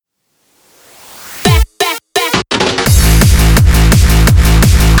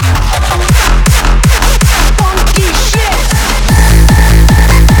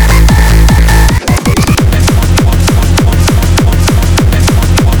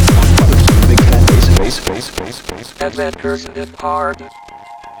Adventures depart.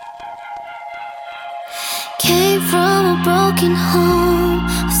 Came from a broken home.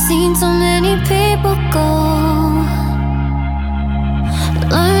 I've seen so many people go.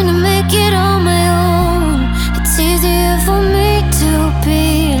 Learn to make it on my own. It's easier for me to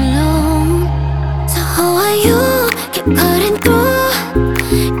be alone. So how are you? Keep cutting through,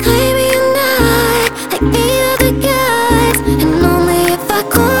 claiming you're not like the other guys. And only if I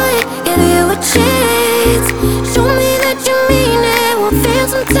could give you a chance, show me that you mean it, we'll feel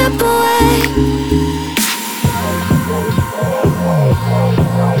some type of way.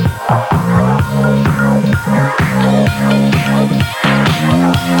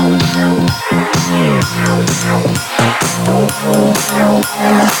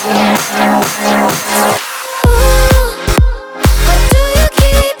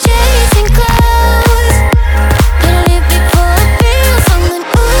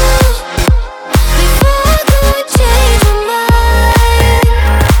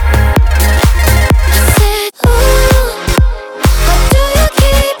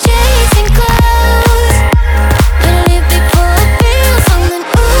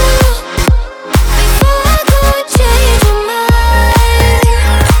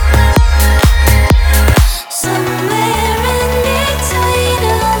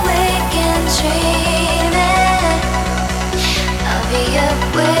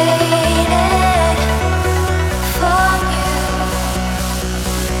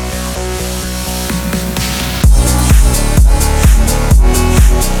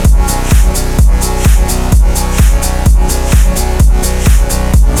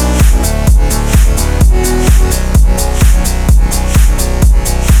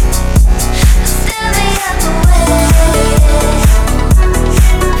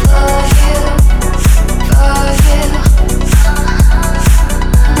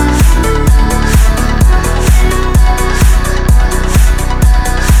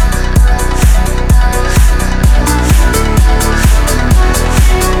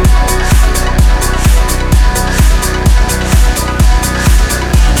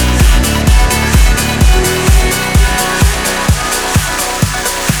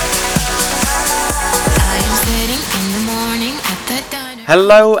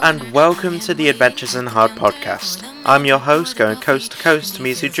 Hello and welcome to the Adventures in Hard podcast. I'm your host, going coast to coast,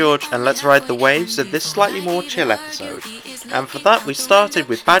 Mizu George, and let's ride the waves of this slightly more chill episode. And for that we started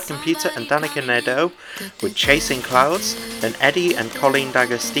with Bad Computer and Danyka Nadeau with Chasing Clouds, then Eddie and Colleen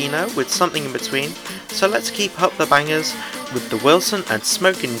D'Agostino with Something in Between, so let's keep up the bangers with the Wilson and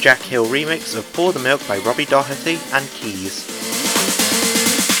Smokin Jack Hill remix of Pour the Milk by Robbie, Doherty and Keees.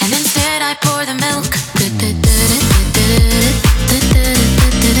 And instead I pour the milk.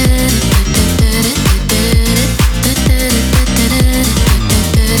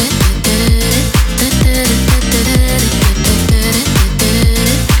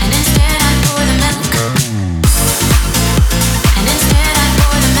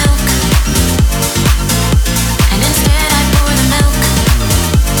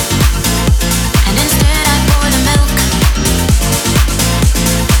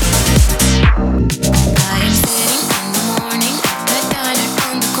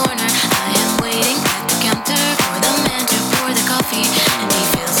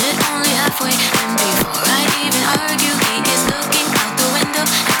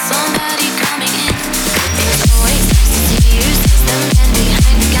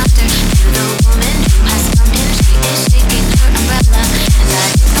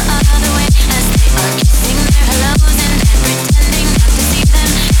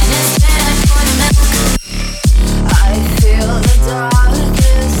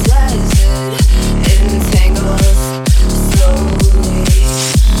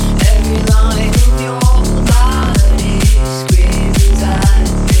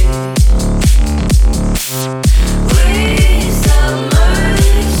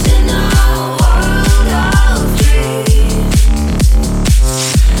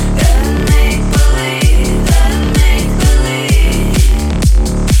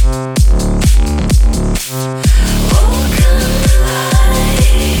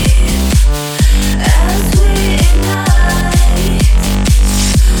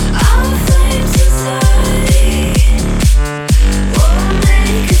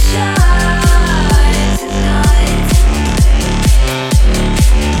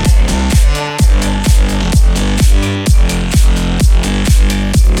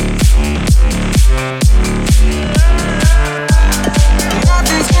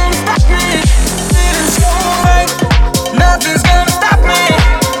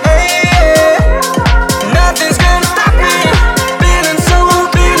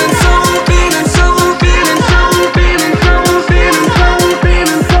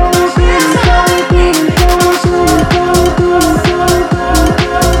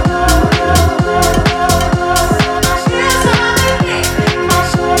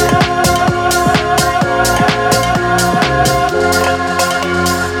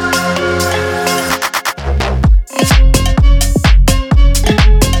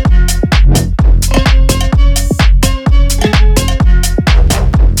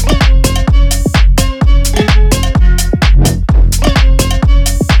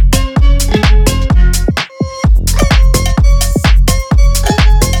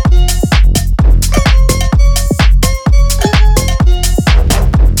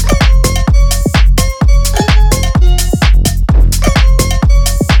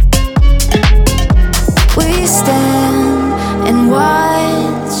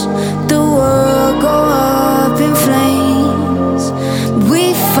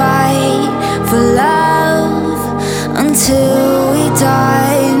 for love until we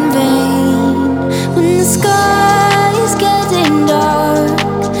die in vain. When the sky is getting dark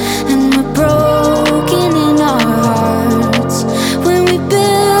and we're broken in our hearts, when we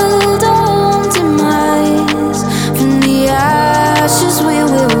build our own demise, from the ashes we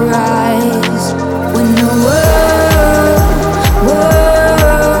will rise. When the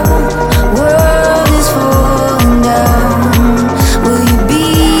world is falling down, will you be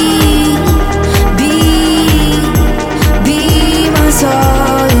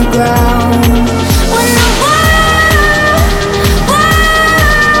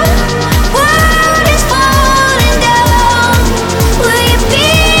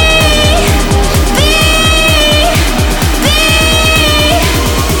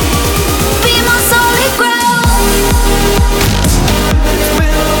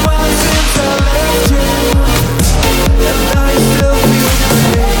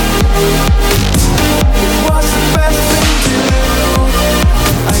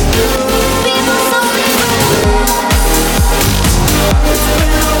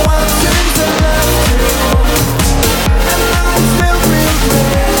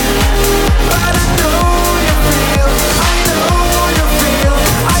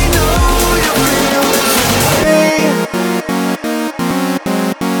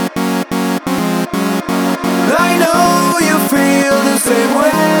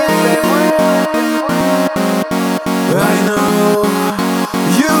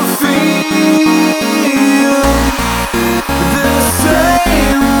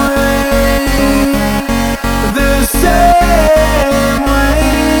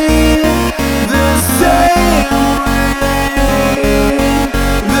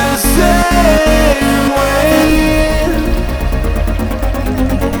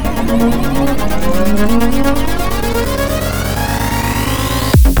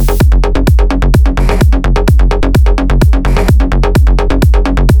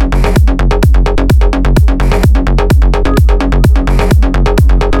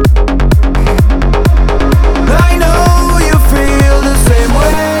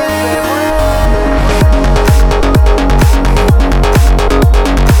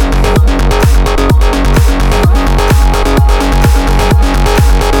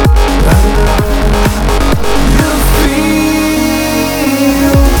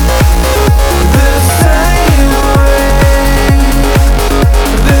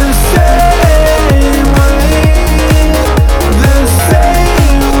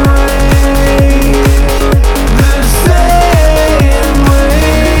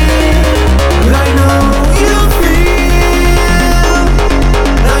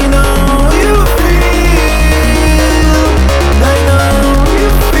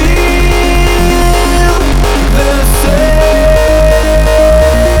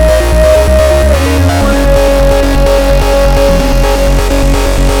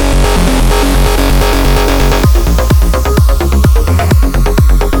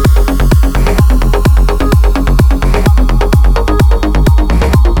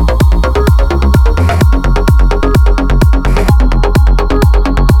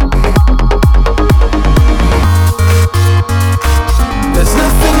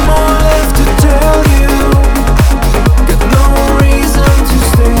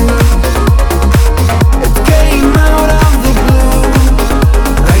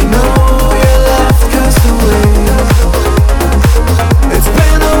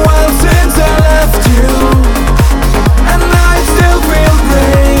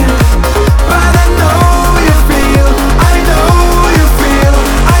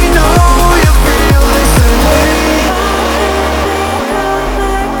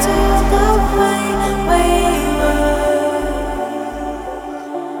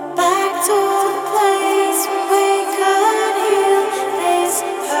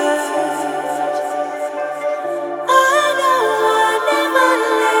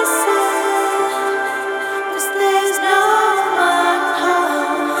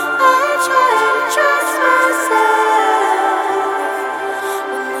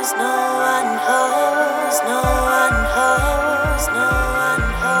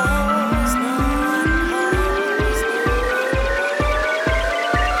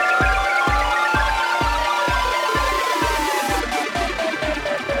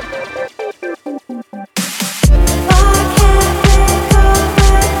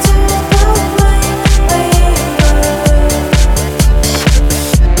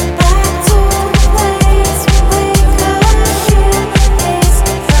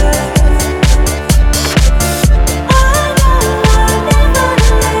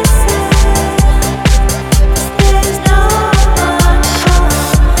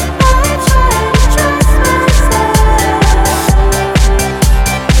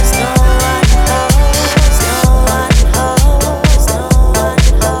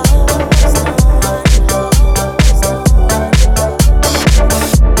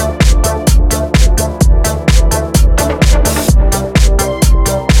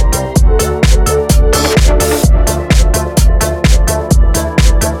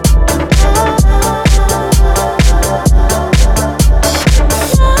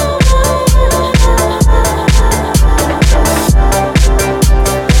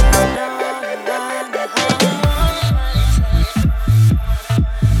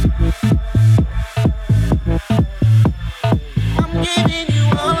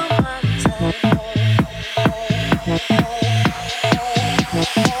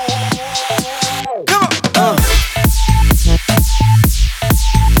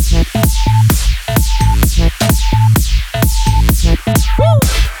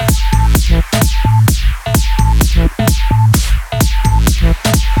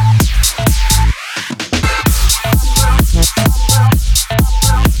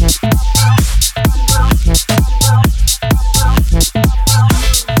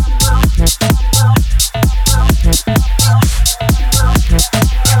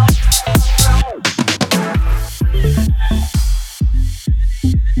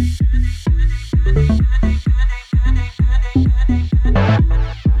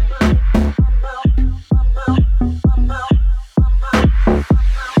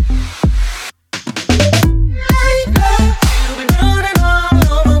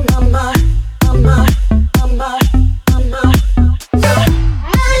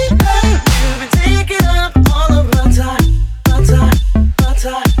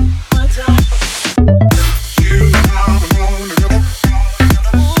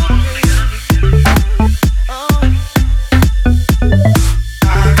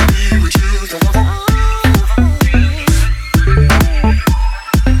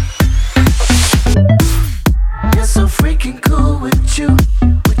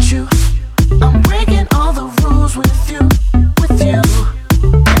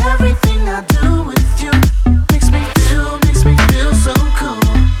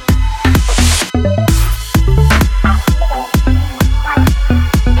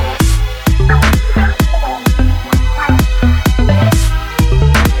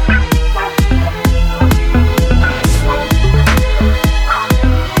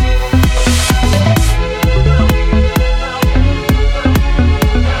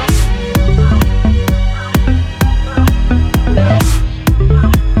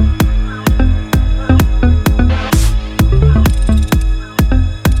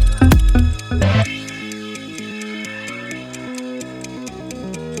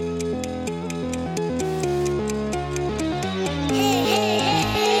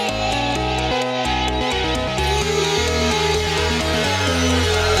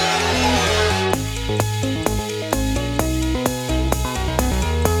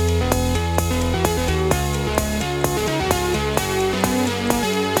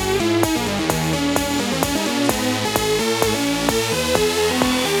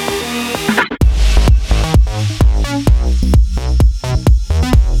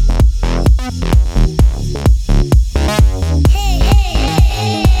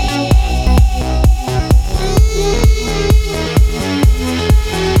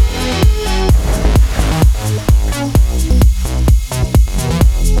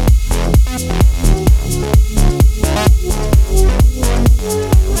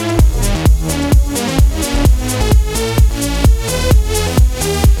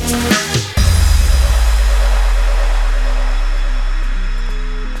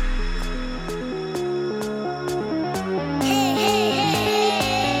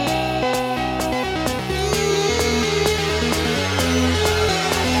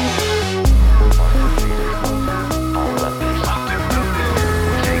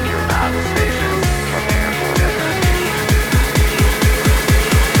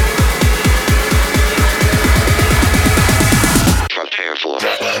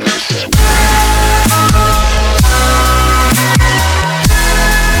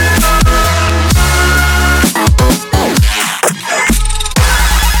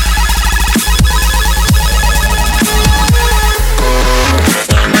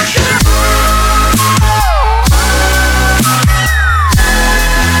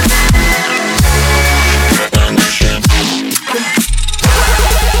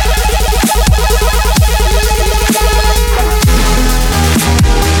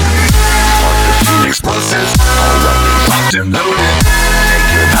loaded. Make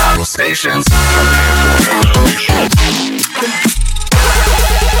your Battlestations.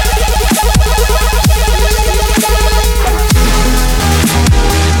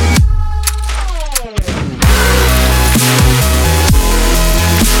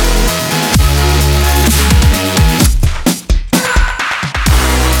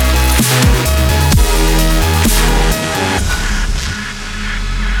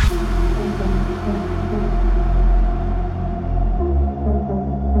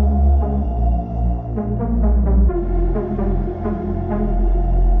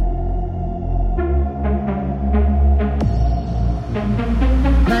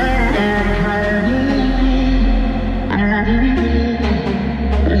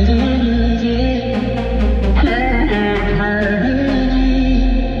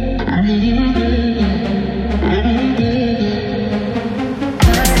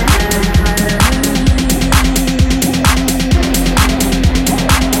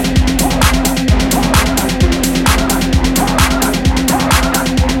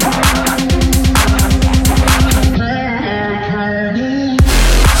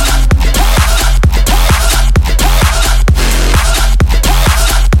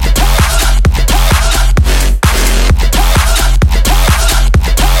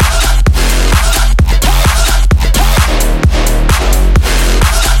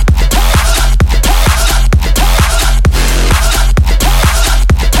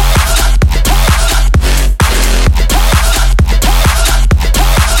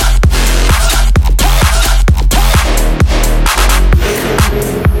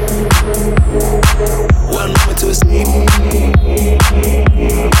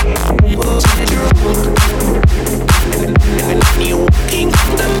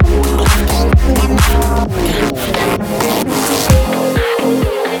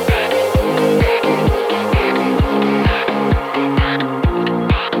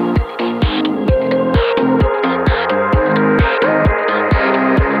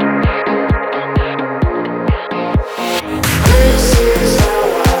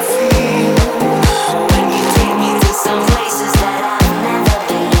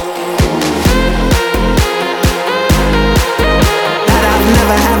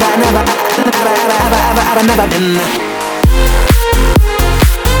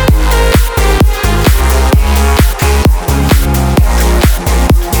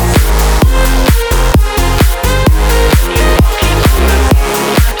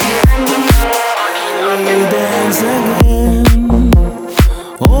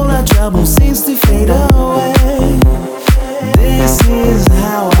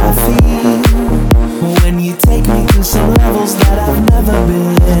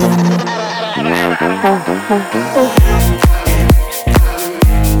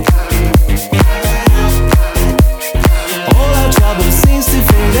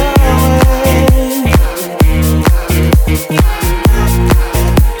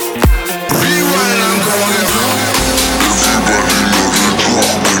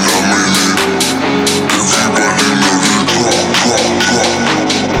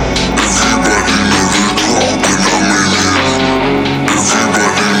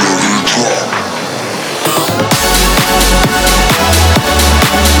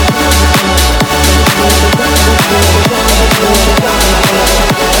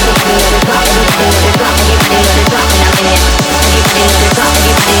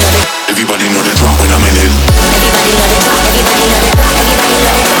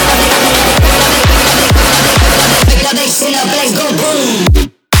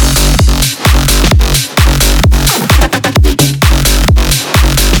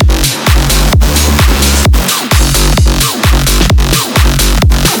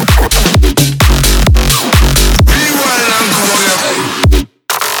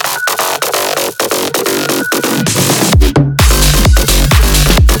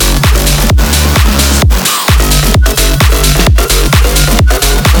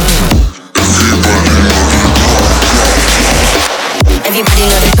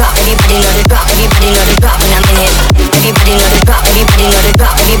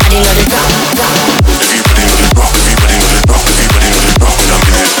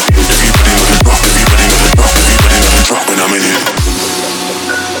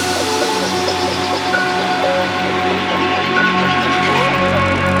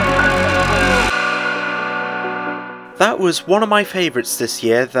 That was one of my favourites this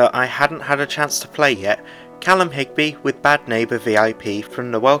year that I hadn't had a chance to play yet, Callum Higby with Bad Neighbour VIP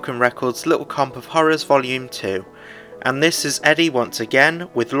from the Welcome Records Little Comp of Horrors Volume 2. And this is Eddie once again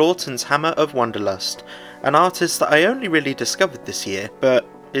with Lawton's Hammer of Wanderlust, an artist that I only really discovered this year, but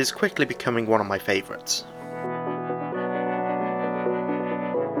is quickly becoming one of my favourites.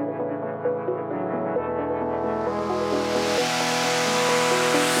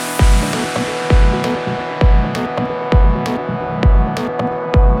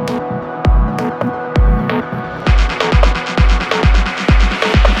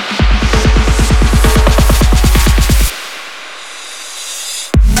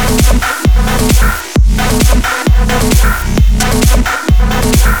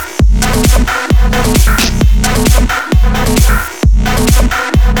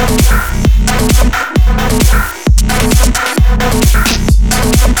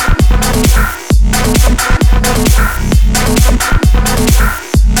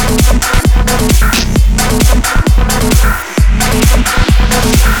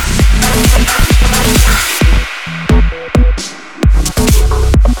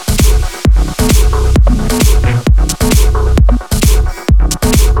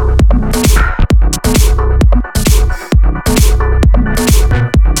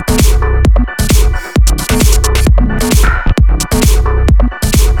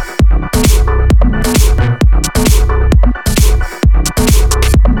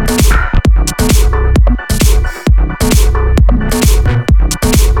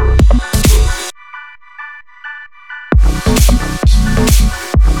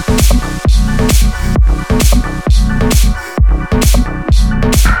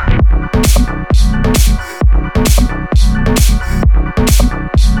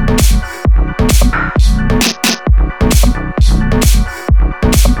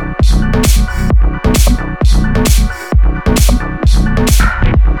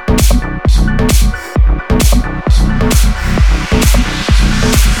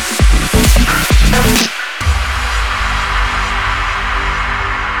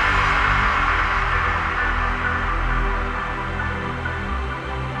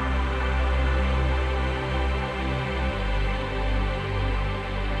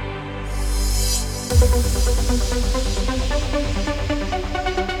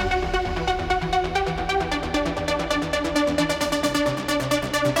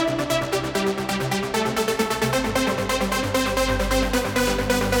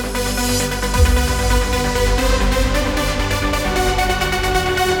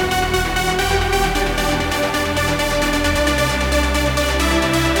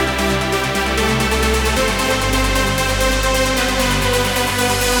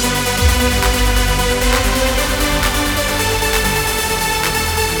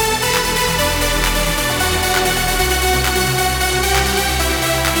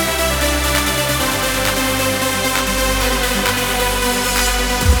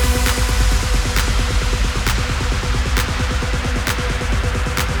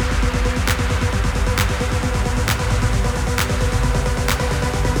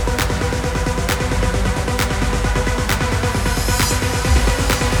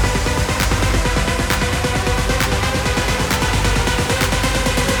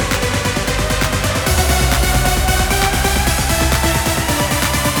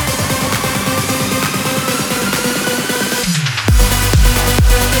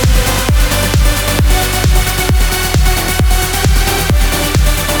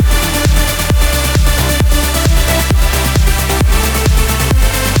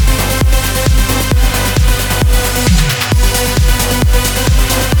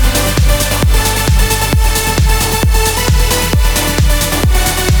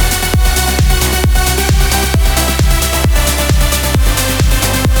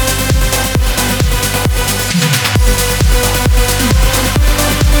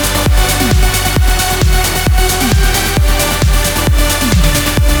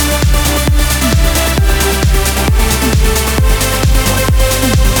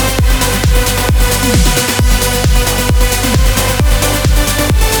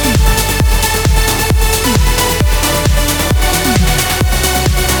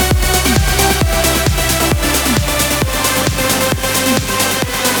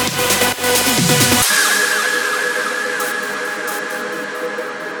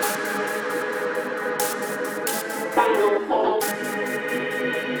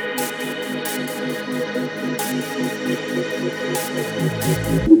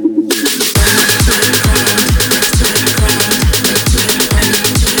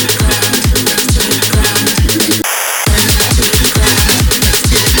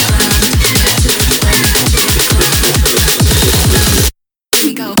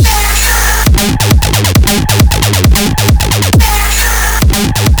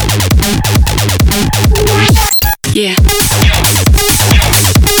 Yeah.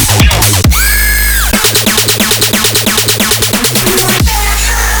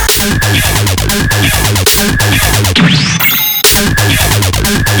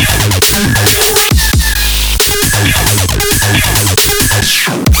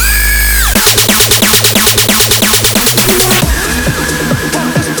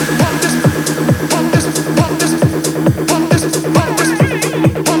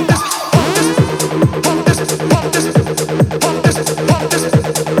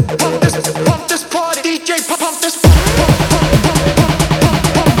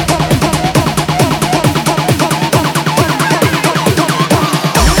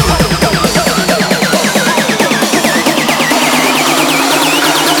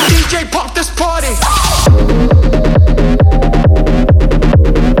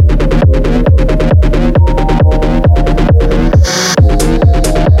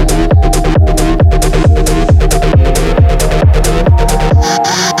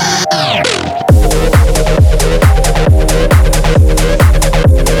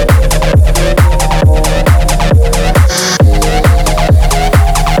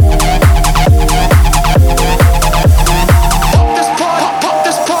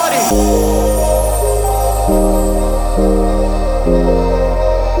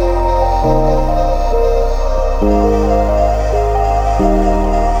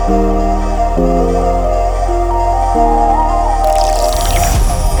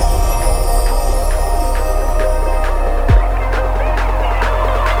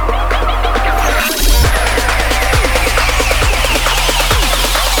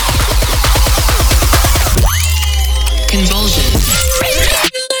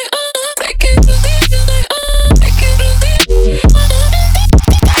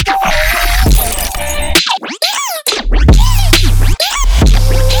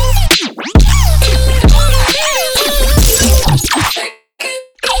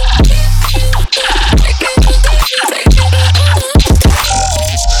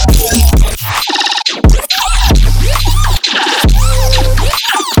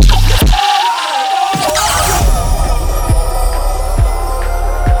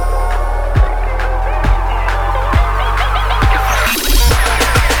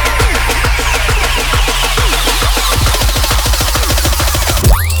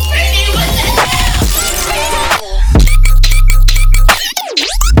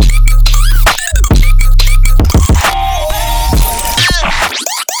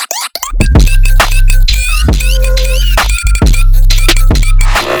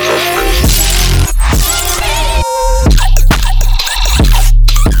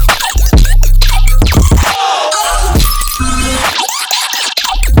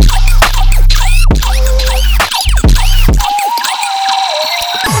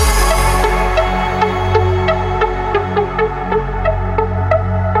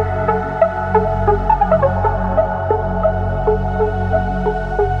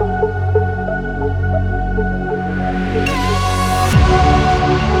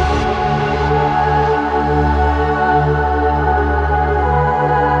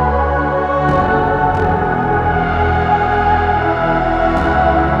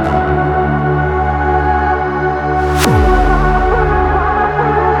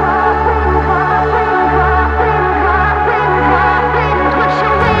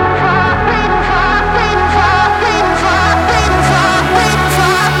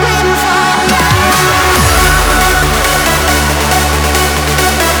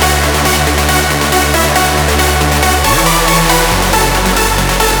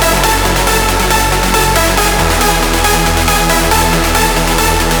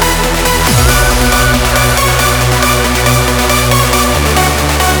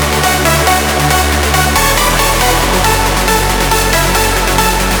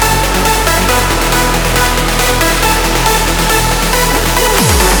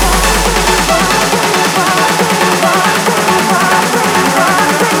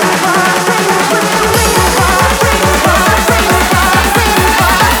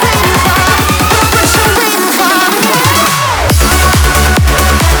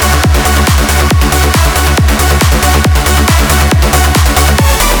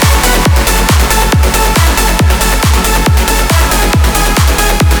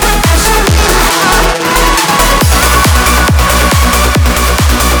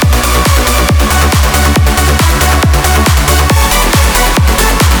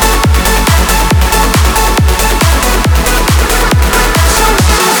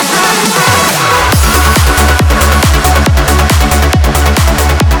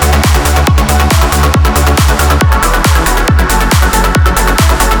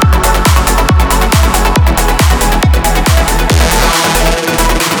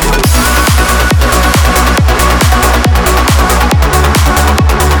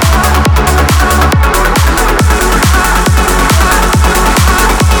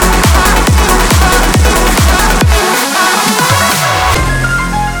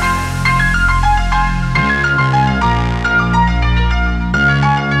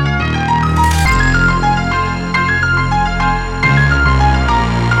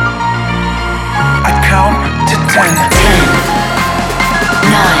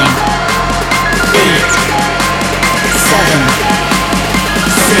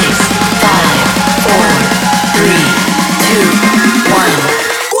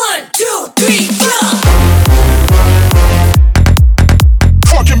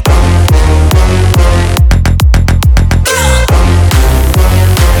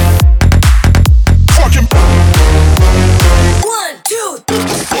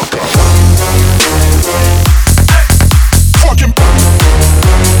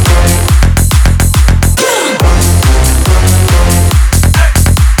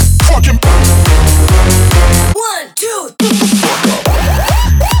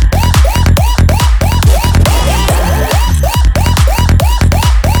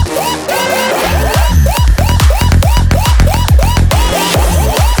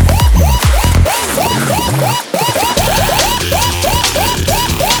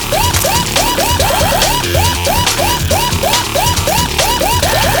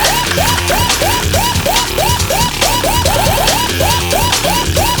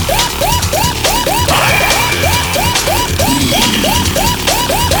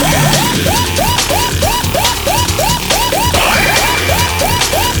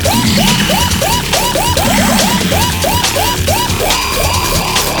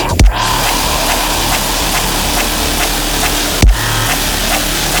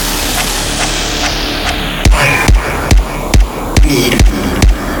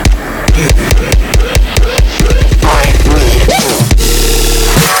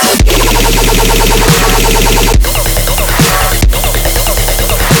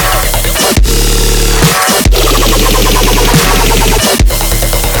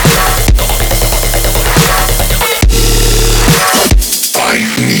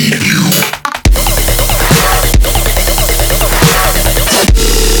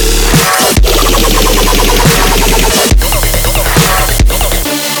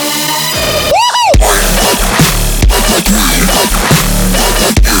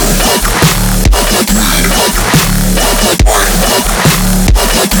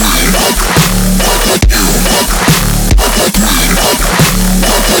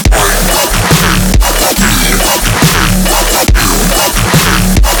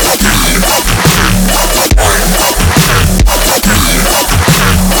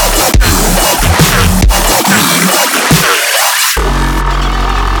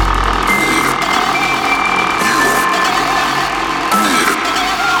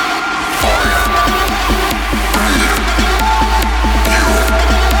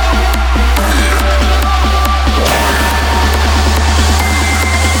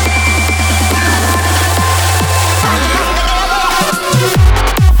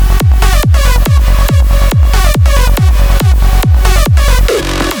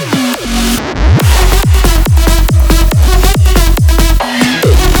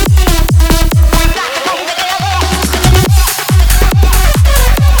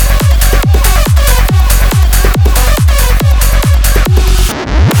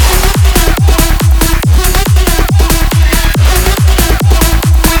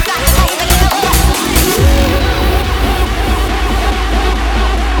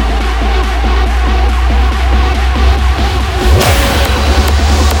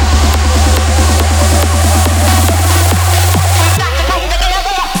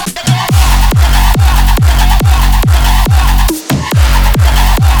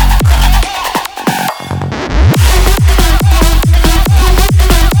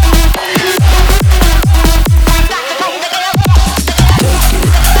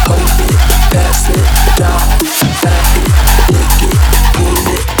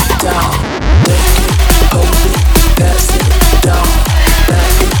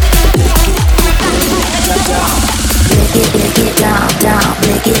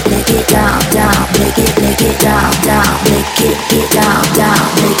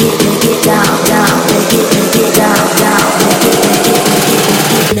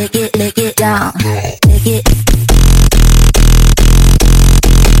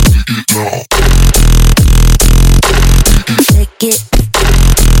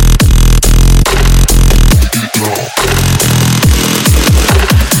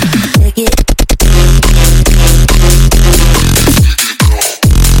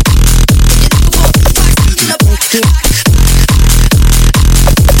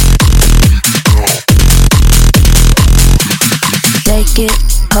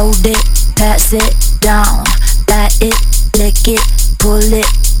 hold it, pass it down, bat it, lick it, pull it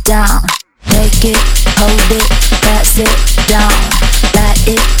down. Take it, hold it, pass it down, bat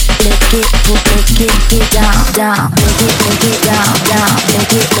it, lick it, lick it, get down, down, lick it down, down, lick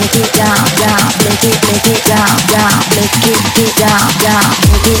it down, down, lick it down, down, lick it, get down, down,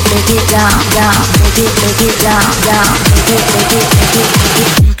 lick it down, down, lick it down, down, lick it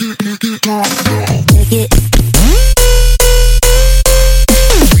down, lick it.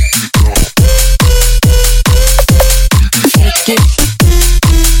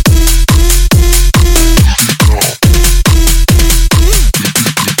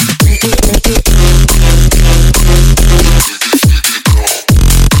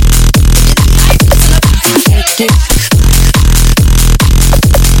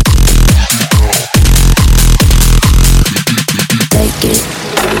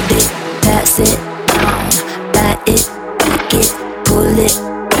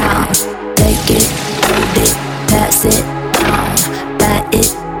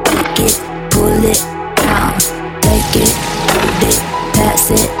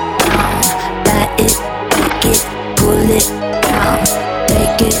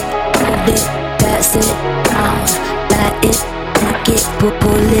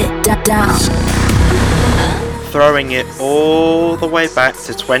 Throwing it all the way back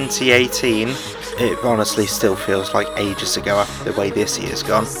to 2018, it honestly still feels like ages ago after the way this year's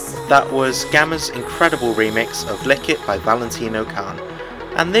gone. That was Gamma's incredible remix of Lick It by Valentino Khan.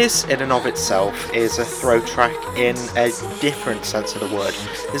 And this in and of itself is a throw track in a different sense of the word.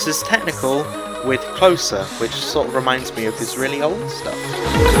 This is technical with Closer, which sort of reminds me of his really old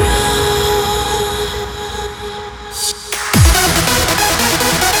stuff.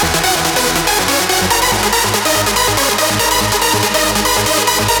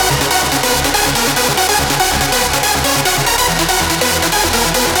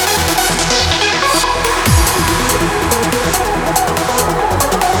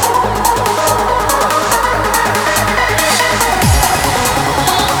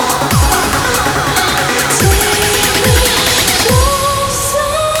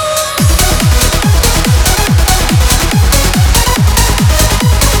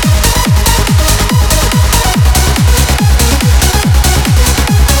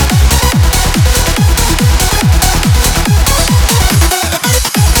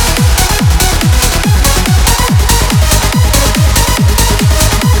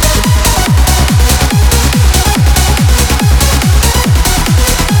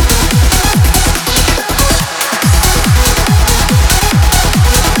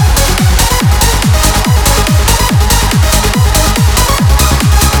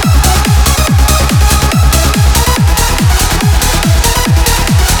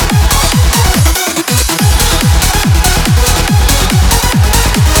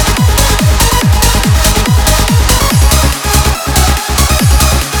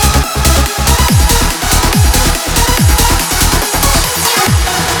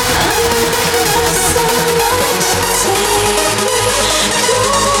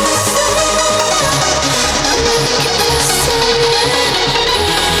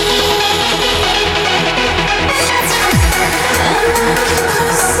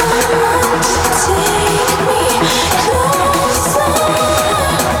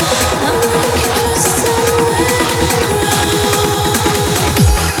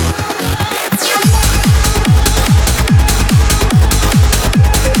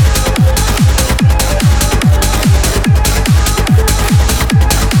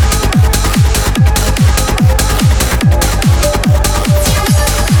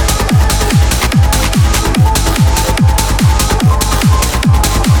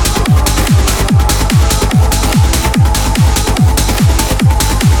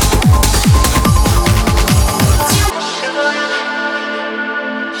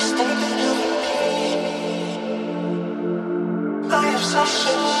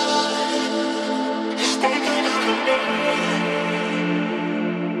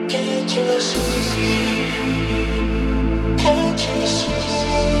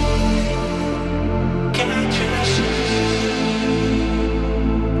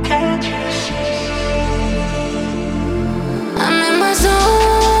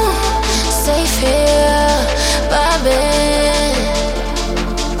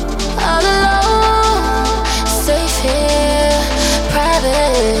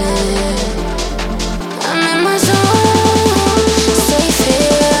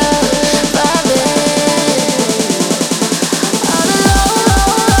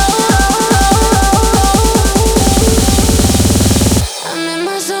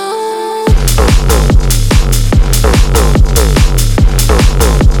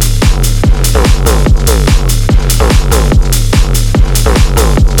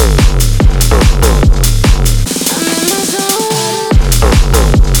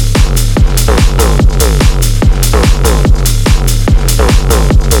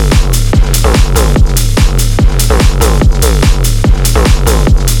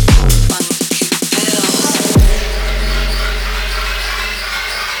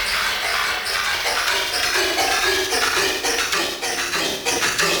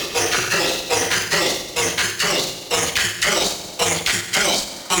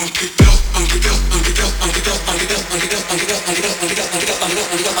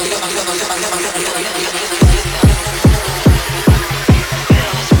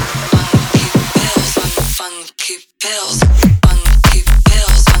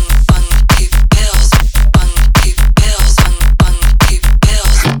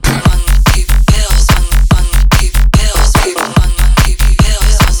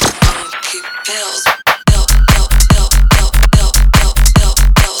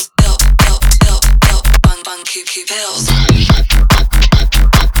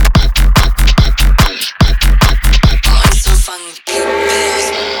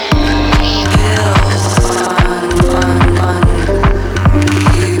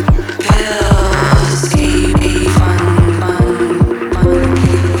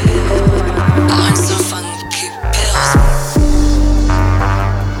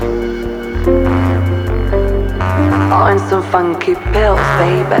 Funky pills,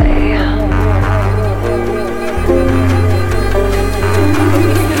 baby.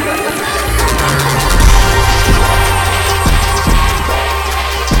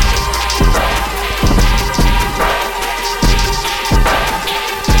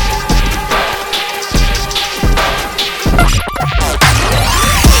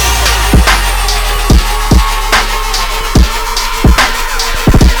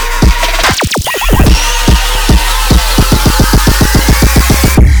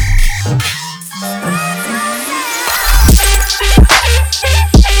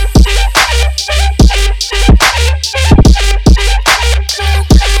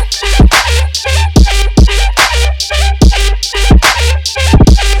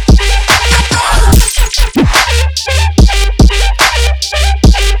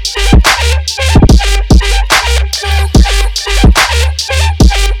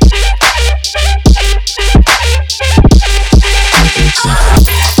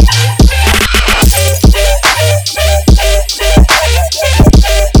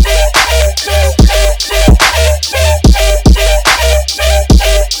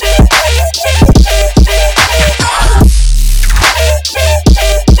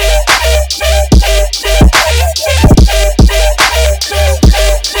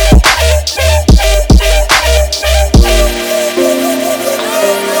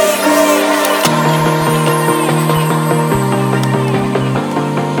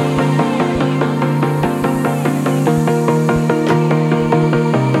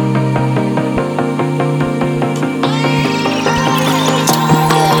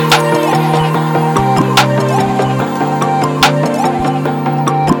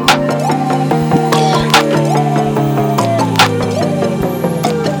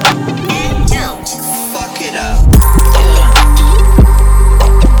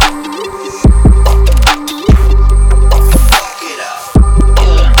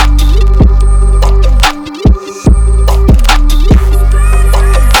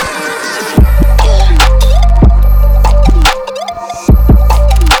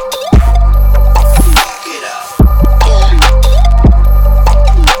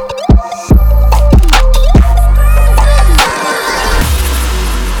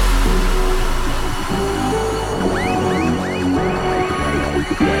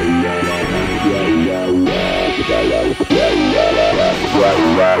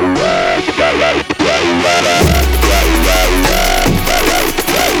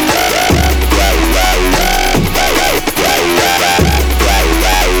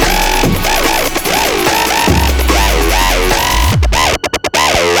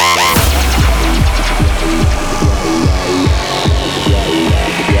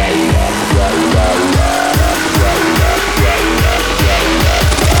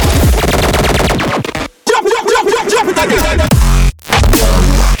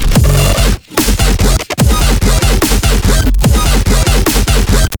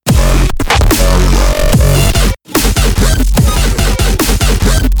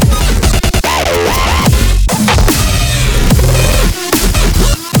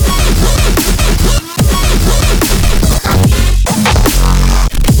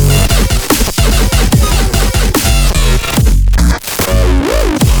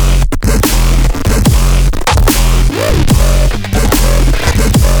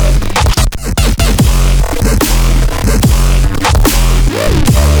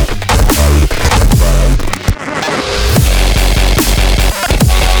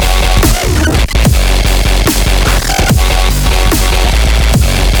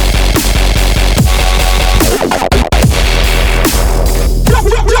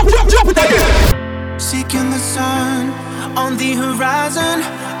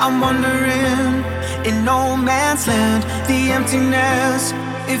 I'm wandering in no man's land. The emptiness,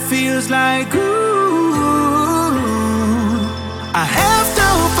 it life feels like ooh. I have to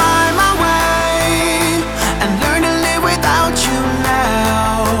find my way and learn to live without you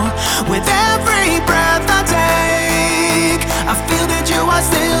now. With every breath I take, I feel that you are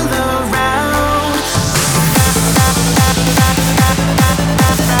still around.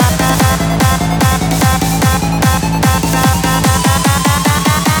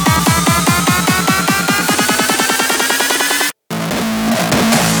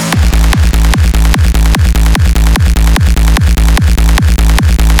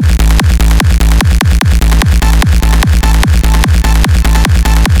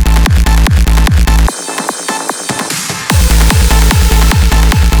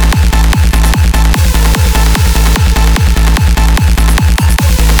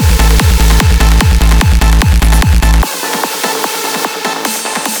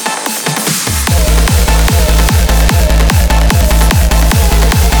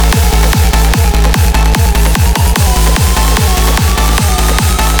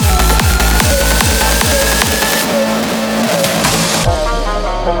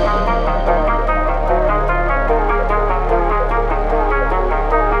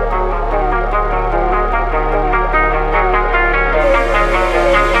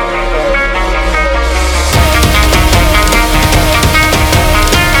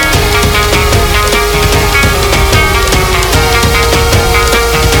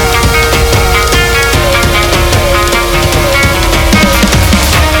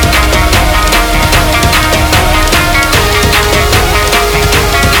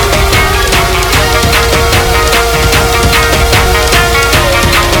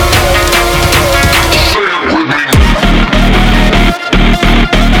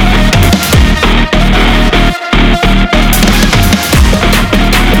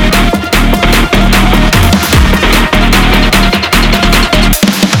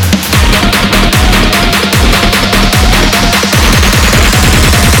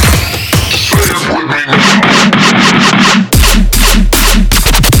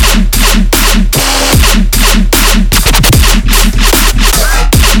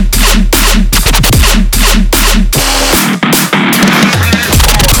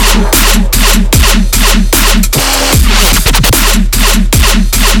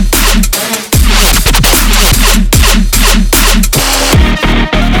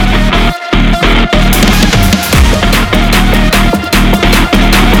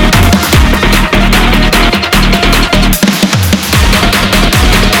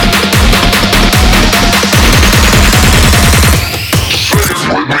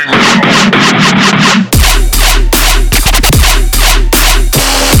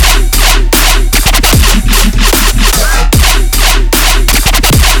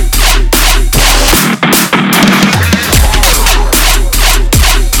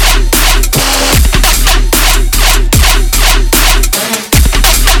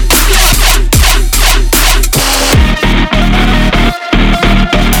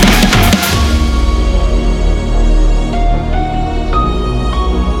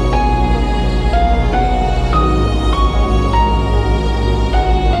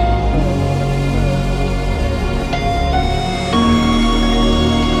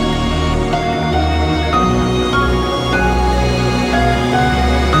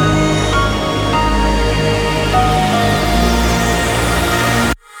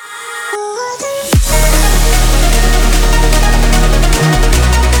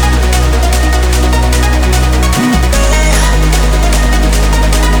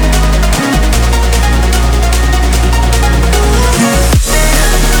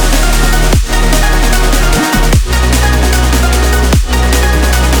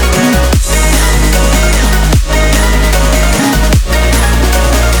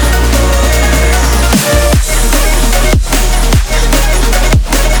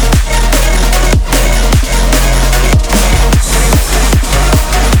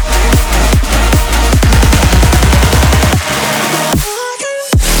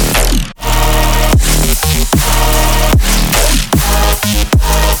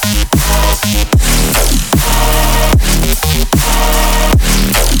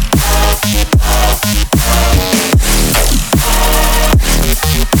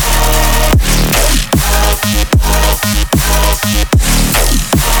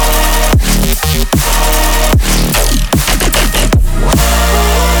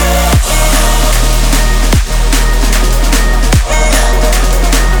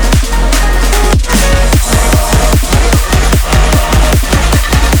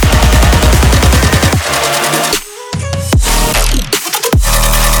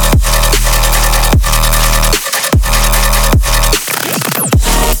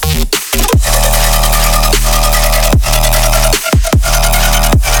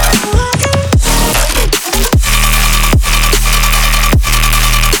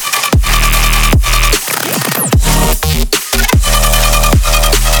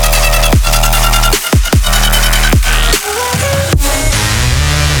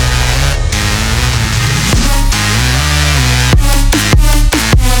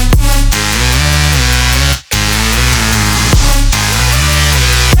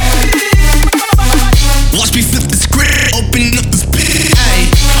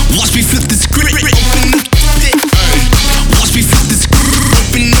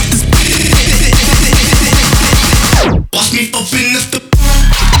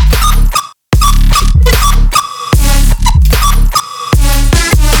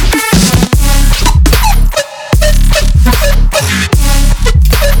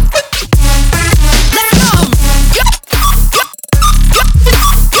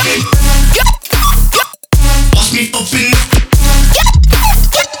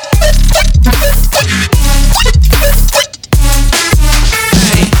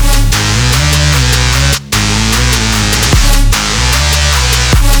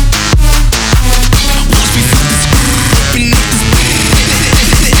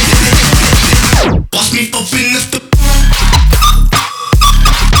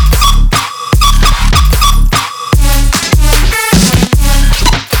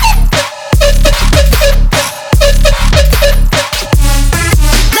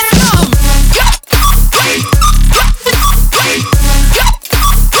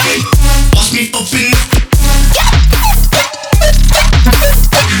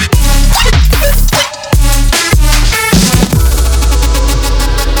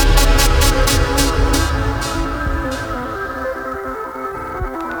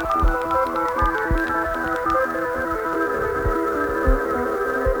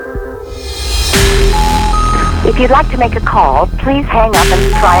 If you'd like to make a call, please hang up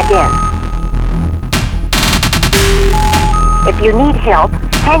and try again. If you need help,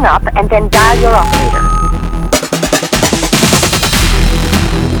 hang up and then dial your operator.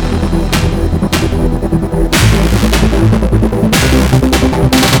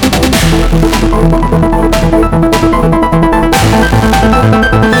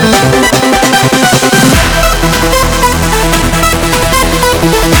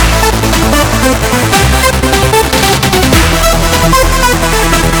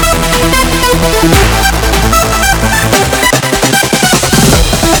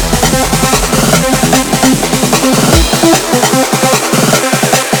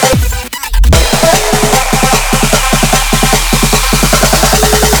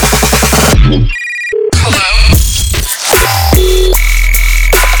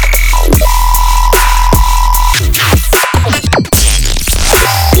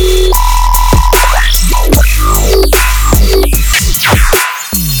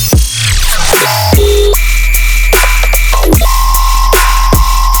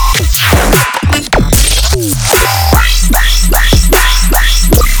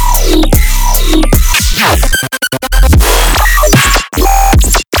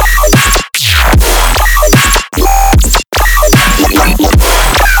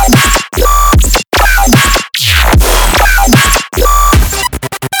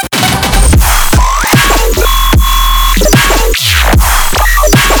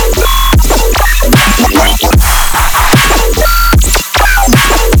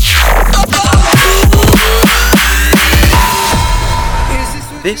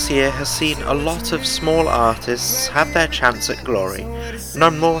 This year has seen a lot of small artists have their chance at glory,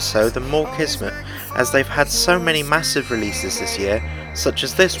 none more so than More Kismet, as they've had so many massive releases this year, such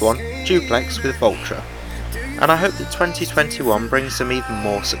as this one, Duplex with Vulture. And I hope that 2021 brings them even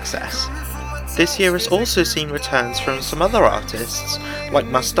more success. This year has also seen returns from some other artists, like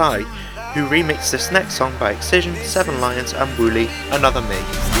Must Die, who remixed this next song by Excision, Seven Lions and Wooly, Another Me.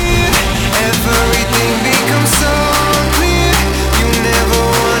 Everything becomes so clear. You never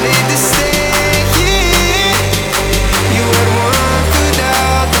wanted to stay here. You had one foot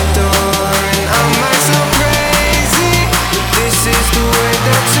out the door, and I'm like so crazy. This is the way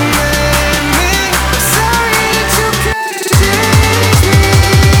that you made me. I'm sorry that you can't change me.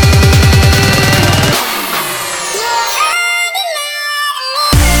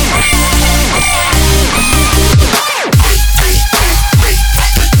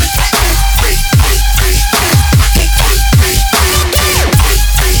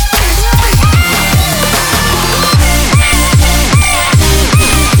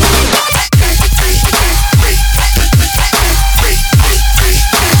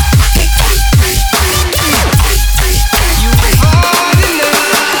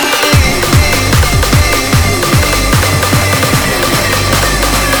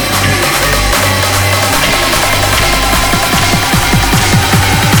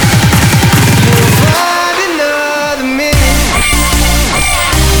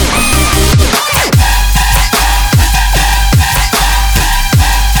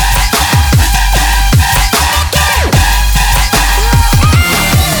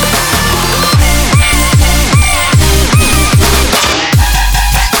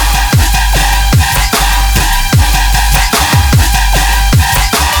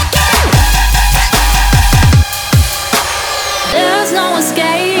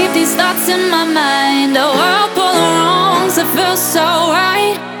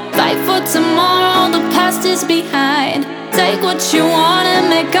 You wanna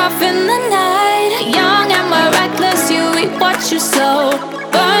make off in the night. Young and we're reckless, you reap what you sow.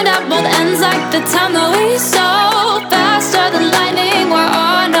 Burned at both ends like the time that we sow. Faster than lightning, we're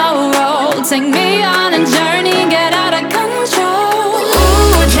on a roll. Take me on a journey, get out of control.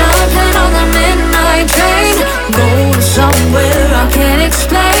 Ooh, jumping on the midnight train. Going somewhere I can't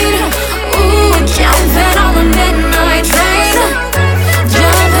explain. Ooh, jumping on the midnight train.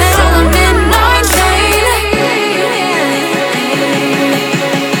 Jumping on the midnight train.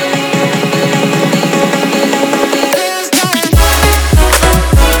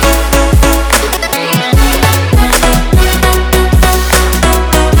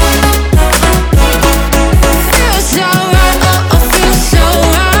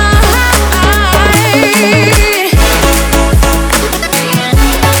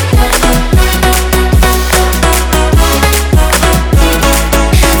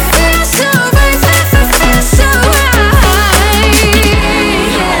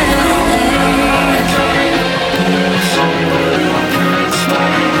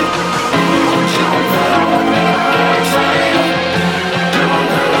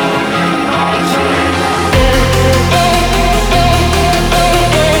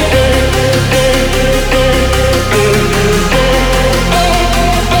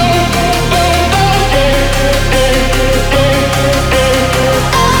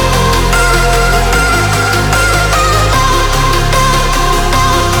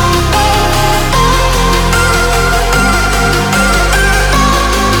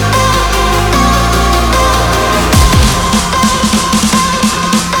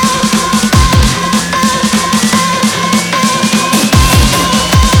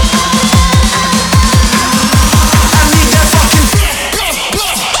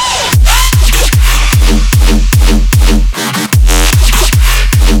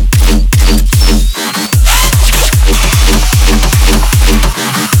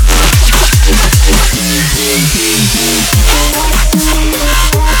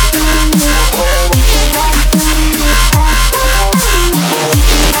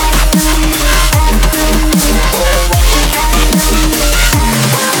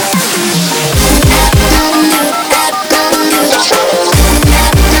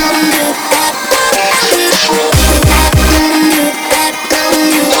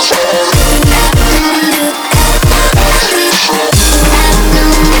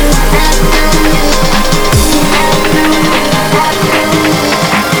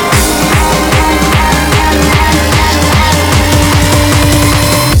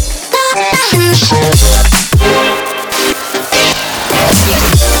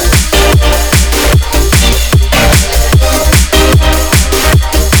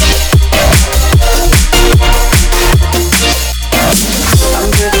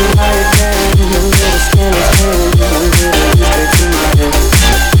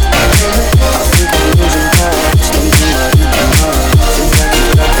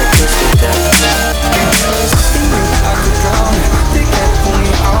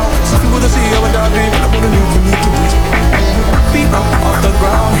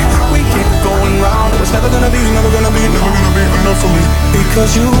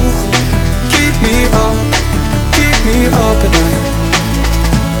 Because you keep me up at night.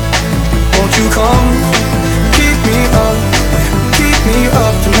 Won't you come, keep me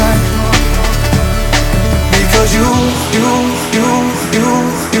up tonight. Because you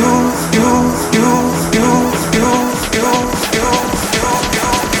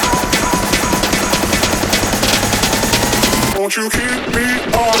won't you keep me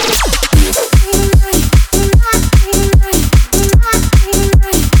up?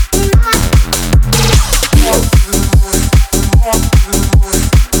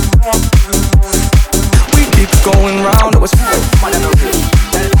 Going round, it was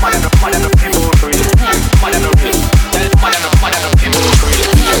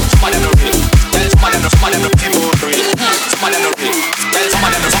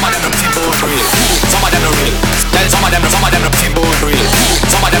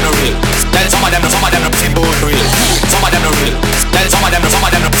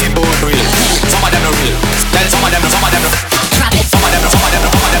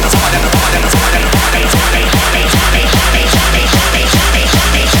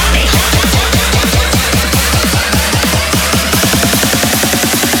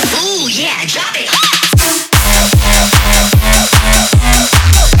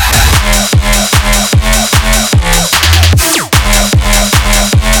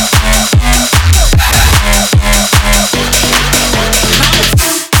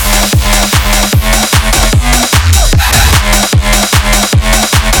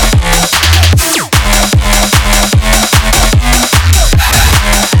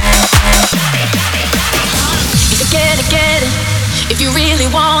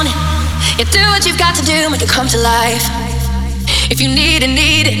come to life. If you need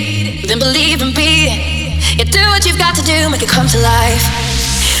it, then believe and be it. You do what you've got to do, make it come to life.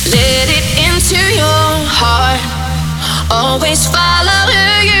 Let it into your heart. Always follow who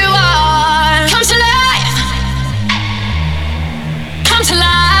you are. Come to life. Come to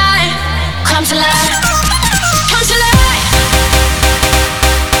life. Come to life. Come to life.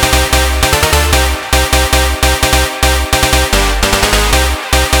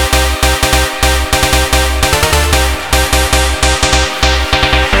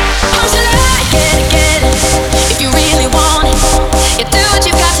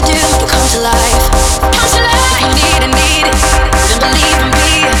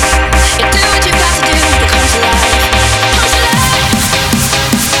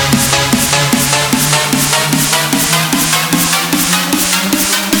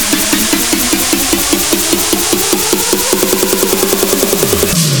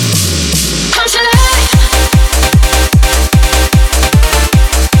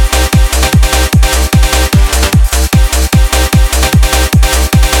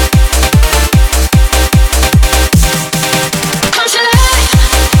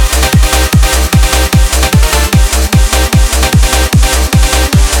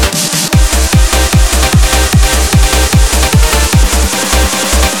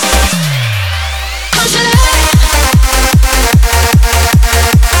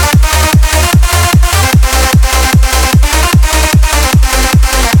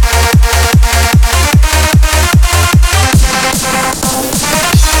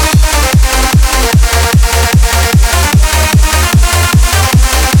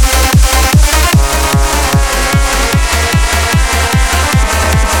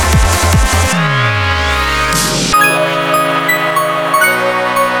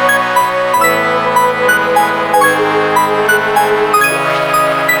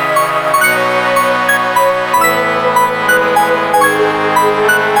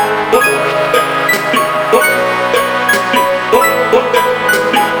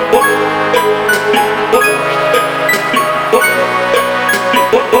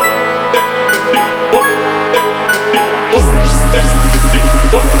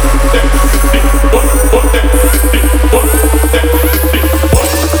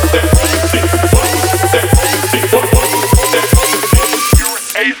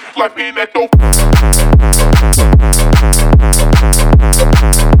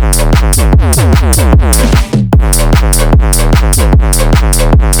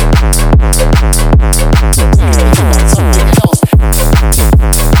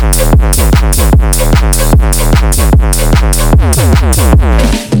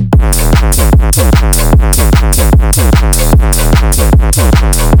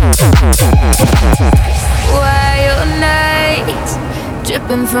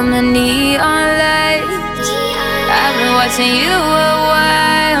 From the neon lights, I've been watching you a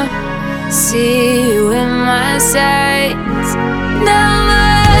while. See you in my sights. Now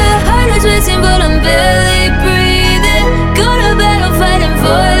my heart is racing, but I'm barely breathing. Go to battle, fighting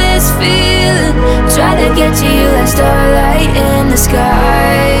to get to you like starlight in the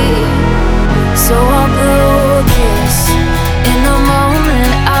sky. So I'll blow a kiss in the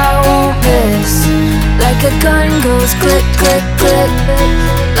moment I won't miss. Like a gun goes click, click, click.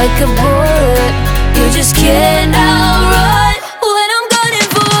 Like a bullet, you just can't outrun when I'm gunning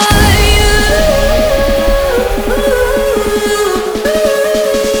for you.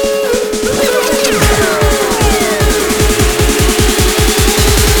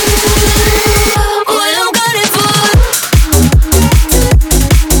 When I'm gunning for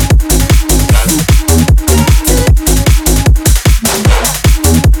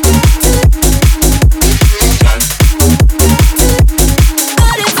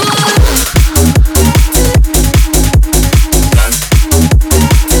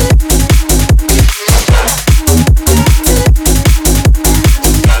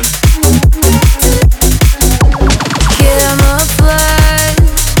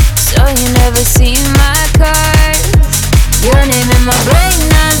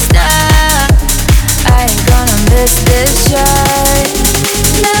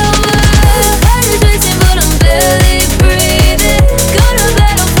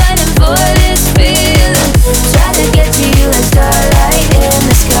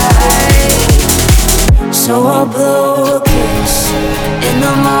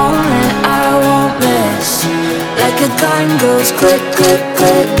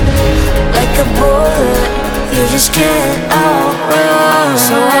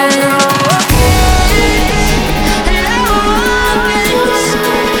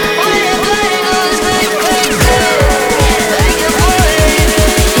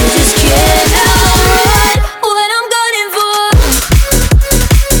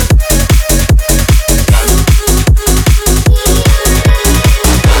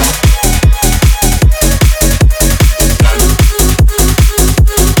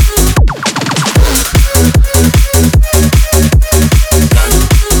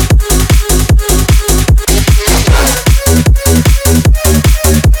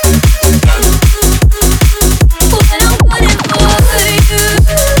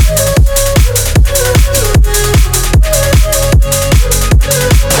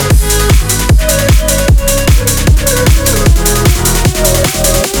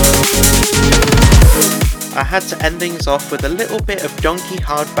had to end things off with a little bit of donkey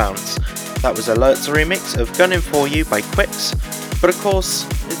hard bounce. That was Alert's remix of Gunning For You by Quicks, but of course,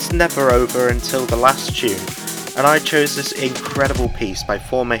 it's never over until the last tune, and I chose this incredible piece by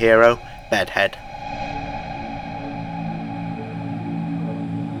former hero, Bedhead.